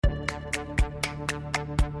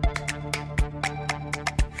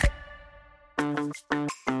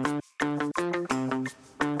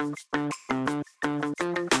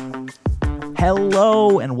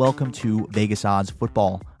Hello and welcome to Vegas Odds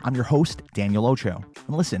Football. I'm your host, Daniel Ocho.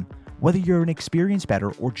 And listen, whether you're an experienced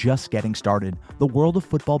bettor or just getting started, the world of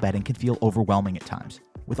football betting can feel overwhelming at times.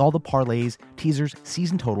 With all the parlays, teasers,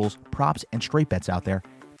 season totals, props, and straight bets out there,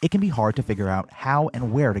 it can be hard to figure out how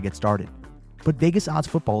and where to get started. But Vegas Odds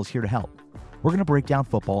Football is here to help. We're going to break down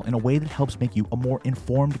football in a way that helps make you a more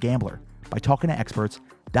informed gambler by talking to experts,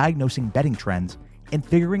 diagnosing betting trends, and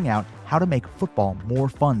figuring out how to make football more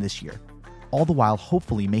fun this year, all the while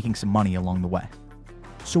hopefully making some money along the way.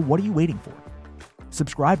 So what are you waiting for?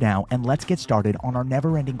 Subscribe now and let's get started on our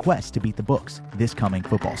never-ending quest to beat the books this coming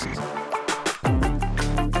football season.